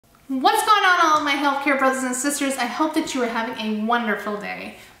What's going on, all of my healthcare brothers and sisters? I hope that you are having a wonderful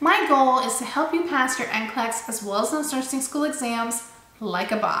day. My goal is to help you pass your NCLEX as well as those nursing school exams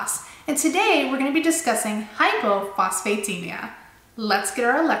like a boss. And today we're going to be discussing hypophosphatemia. Let's get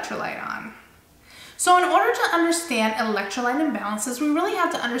our electrolyte on. So in order to understand electrolyte imbalances, we really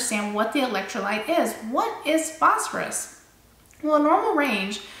have to understand what the electrolyte is. What is phosphorus? Well, a normal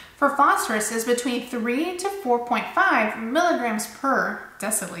range for phosphorus is between 3 to 4.5 milligrams per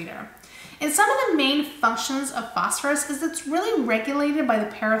deciliter. And some of the main functions of phosphorus is it's really regulated by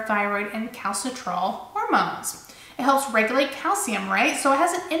the parathyroid and calcitriol hormones. It helps regulate calcium, right? So it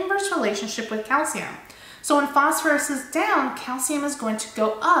has an inverse relationship with calcium. So when phosphorus is down, calcium is going to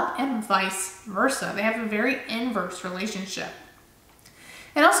go up and vice versa. They have a very inverse relationship.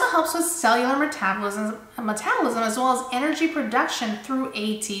 It also helps with cellular metabolism as well as energy production through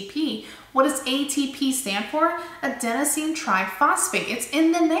ATP. What does ATP stand for? Adenosine triphosphate. It's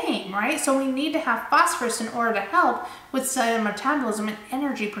in the name, right? So we need to have phosphorus in order to help with cellular metabolism and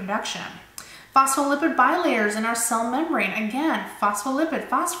energy production. Phospholipid bilayers in our cell membrane. Again, phospholipid,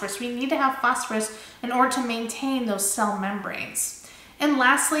 phosphorus. We need to have phosphorus in order to maintain those cell membranes. And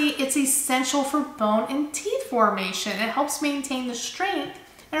lastly, it's essential for bone and teeth formation. It helps maintain the strength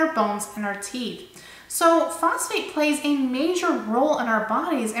in our bones and our teeth. So phosphate plays a major role in our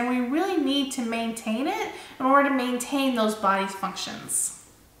bodies, and we really need to maintain it in order to maintain those body's functions.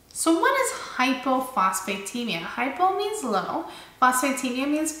 So what is hypophosphatemia? Hypo means low. Phosphatemia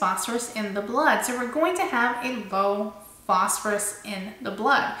means phosphorus in the blood. So we're going to have a low phosphorus in the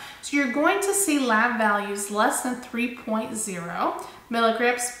blood. So you're going to see lab values less than 3.0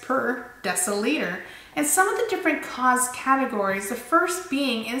 milligrams per deciliter. And some of the different cause categories, the first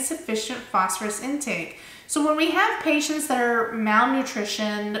being insufficient phosphorus intake. So when we have patients that are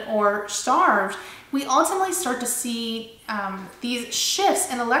malnutritioned or starved, we ultimately start to see these shifts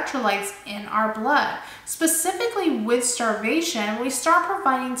in electrolytes in our blood. Specifically with starvation, we start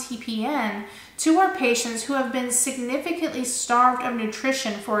providing TPN to our patients who have been significantly starved of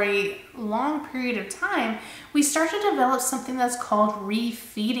nutrition for a long period of time. We start to develop something that's called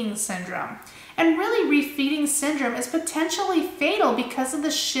refeeding syndrome. And really, refeeding syndrome is potentially fatal because of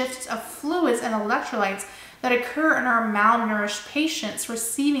the shifts of fluids and electrolytes that occur in our malnourished patients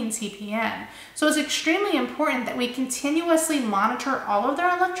receiving TPN. So it's extremely important that we continuously monitor all of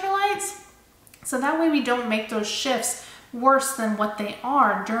their electrolytes so that way we don't make those shifts worse than what they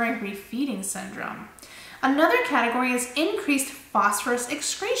are during refeeding syndrome. Another category is increased phosphorus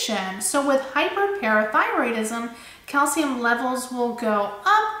excretion. So with hyperparathyroidism, calcium levels will go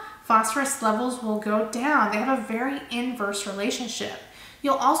up, phosphorus levels will go down. They have a very inverse relationship.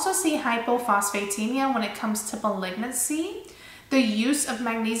 You'll also see hypophosphatemia when it comes to malignancy. The use of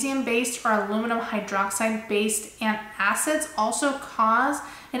magnesium-based or aluminum hydroxide-based antacids also cause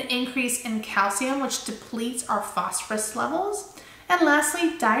an increase in calcium, which depletes our phosphorus levels. And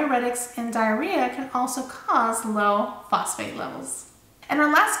lastly, diuretics and diarrhea can also cause low phosphate levels. And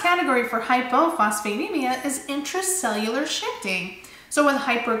our last category for hypophosphatemia is intracellular shifting. So with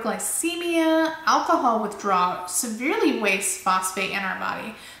hyperglycemia, alcohol withdrawal severely wastes phosphate in our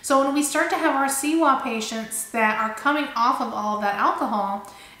body. So when we start to have our CWA patients that are coming off of all of that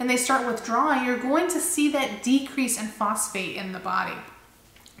alcohol and they start withdrawing, you're going to see that decrease in phosphate in the body.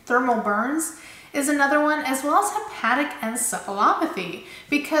 Thermal burns is another one, as well as hepatic encephalopathy,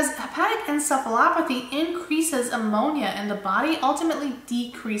 because hepatic encephalopathy increases ammonia in the body, ultimately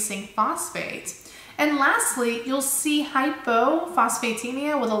decreasing phosphate. And lastly, you'll see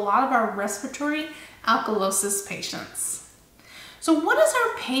hypophosphatemia with a lot of our respiratory alkalosis patients. So what is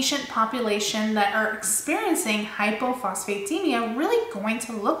our patient population that are experiencing hypophosphatemia really going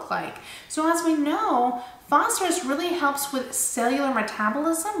to look like? So as we know, phosphorus really helps with cellular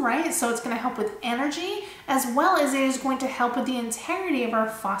metabolism, right? So it's going to help with energy, as well as it is going to help with the integrity of our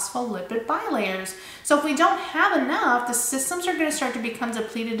phospholipid bilayers. So if we don't have enough, the systems are going to start to become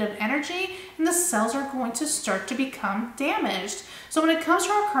depleted of energy, and the cells are going to start to become damaged. So when it comes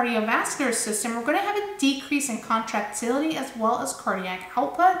to our cardiovascular system, we're going to have a decrease in contractility as well as cardiac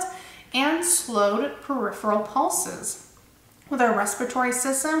output and slowed peripheral pulses. With our respiratory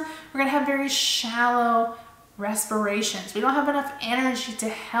system, we're going to have very shallow respirations. We don't have enough energy to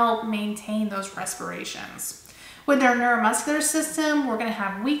help maintain those respirations. With our neuromuscular system, we're going to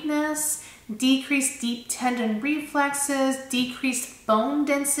have weakness, decreased deep tendon reflexes, decreased bone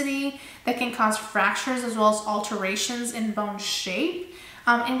density that can cause fractures as well as alterations in bone shape.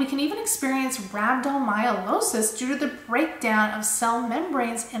 And we can even experience rhabdomyolysis due to the breakdown of cell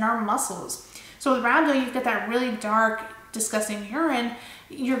membranes in our muscles. So with rhabdo, you've got that really dark, disgusting urine,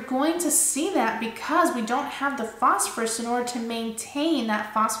 You're going to see that because we don't have the phosphorus in order to maintain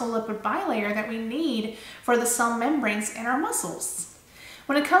that phospholipid bilayer that we need for the cell membranes in our muscles.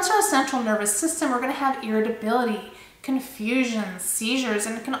 When it comes to our central nervous system, we're going to have irritability, confusion, seizures,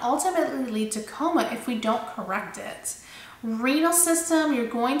 and it can ultimately lead to coma if we don't correct it. Renal system, you're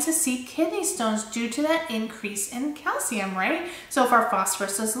going to see kidney stones due to that increase in calcium, right? So if our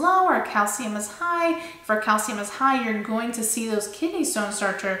phosphorus is low, our calcium is high. If our calcium is high, you're going to see those kidney stones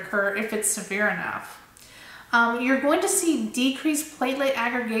start to occur if it's severe enough. You're going to see decreased platelet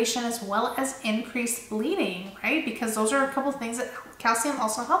aggregation as well as increased bleeding, right? Because those are a couple things that calcium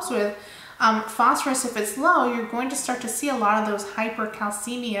also helps with. Phosphorus, if it's low, you're going to start to see a lot of those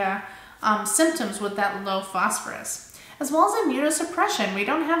hypercalcemia symptoms with that low phosphorus. As well as immunosuppression. We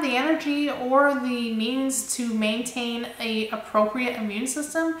don't have the energy or the means to maintain an appropriate immune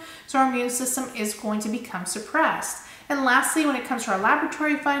system, so our immune system is going to become suppressed. And lastly, when it comes to our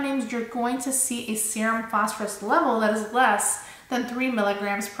laboratory findings, you're going to see a serum phosphorus level that is less than 3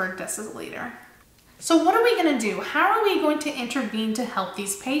 milligrams per deciliter. So what are we going to do? How are we going to intervene to help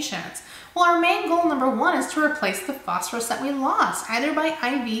these patients? Well, our main goal, number one, is to replace the phosphorus that we lost, either by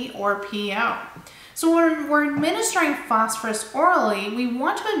IV or PO. So when we're administering phosphorus orally, we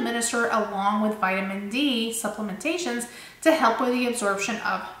want to administer along with vitamin D supplementations to help with the absorption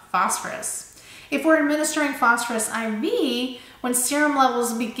of phosphorus. If we're administering phosphorus IV, when serum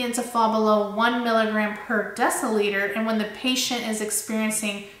levels begin to fall below 1 milligram per deciliter and when the patient is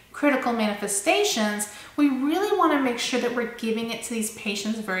experiencing critical manifestations, we really want to make sure that we're giving it to these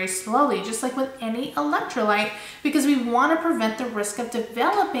patients very slowly, just like with any electrolyte, because we want to prevent the risk of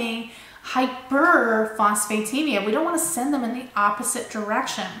developing hypophosphatemia. We don't want to send them in the opposite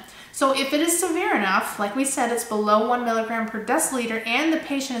direction. So if it is severe enough, like we said, it's below 1 milligram per deciliter and the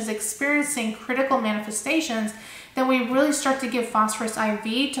patient is experiencing critical manifestations, then we really start to give phosphorus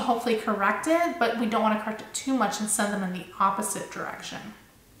IV to hopefully correct it, but we don't want to correct it too much and send them in the opposite direction.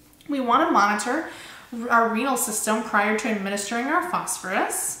 We want to monitor our renal system prior to administering our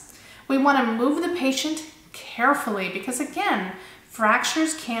phosphorus. We want to move the patient carefully because, again,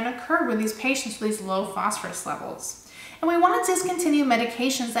 fractures can occur with these patients with these low phosphorus levels. And we want to discontinue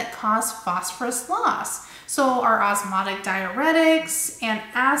medications that cause phosphorus loss. So our osmotic diuretics,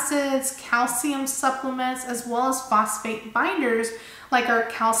 antacids, calcium supplements, as well as phosphate binders like our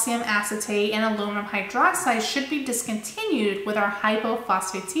calcium acetate and aluminum hydroxide should be discontinued with our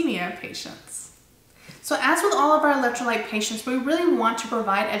hypophosphatemia patients. So as with all of our electrolyte patients, we really want to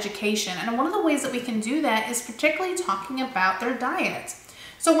provide education. And one of the ways that we can do that is particularly talking about their diet.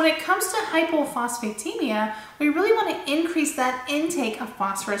 So when it comes to hypophosphatemia, we really want to increase that intake of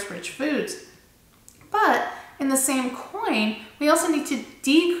phosphorus-rich foods. But in the same coin, we also need to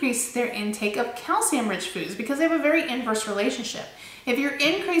decrease their intake of calcium-rich foods because they have a very inverse relationship. If you're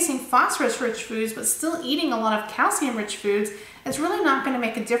increasing phosphorus-rich foods but still eating a lot of calcium-rich foods, it's really not going to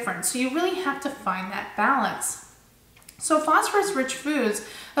make a difference. So you really have to find that balance. So phosphorus-rich foods,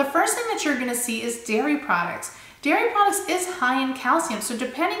 the first thing that you're going to see is dairy products. Dairy products is high in calcium, so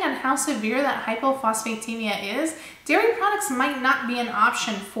depending on how severe that hypophosphatemia is, dairy products might not be an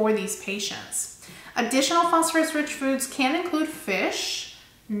option for these patients. Additional phosphorus-rich foods can include fish,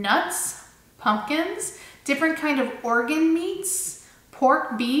 nuts, pumpkins, different kind of organ meats,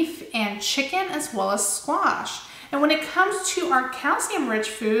 pork, beef, and chicken, as well as squash. And when it comes to our calcium-rich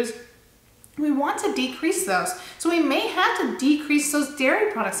foods, we want to decrease those. So we may have to decrease those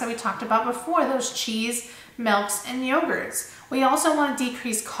dairy products that we talked about before, those cheese, milks, and yogurts. We also want to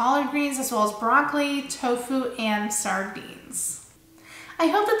decrease collard greens as well as broccoli, tofu, and sardines. I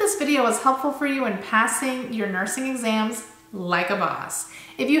hope that this video was helpful for you in passing your nursing exams like a boss.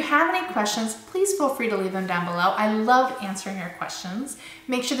 If you have any questions, please feel free to leave them down below. I love answering your questions.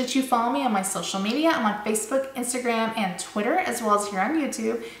 Make sure that you follow me on my social media. I'm on Facebook, Instagram, and Twitter, as well as here on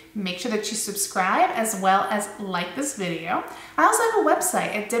YouTube. Make sure that you subscribe as well as like this video. I also have a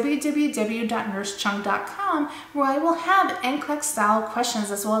website at www.nursecheung.com where I will have NCLEX style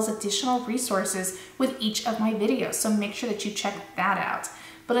questions as well as additional resources with each of my videos. So make sure that you check that out.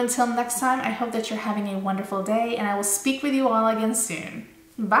 But until next time, I hope that you're having a wonderful day and I will speak with you all again soon.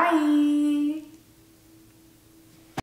 Bye!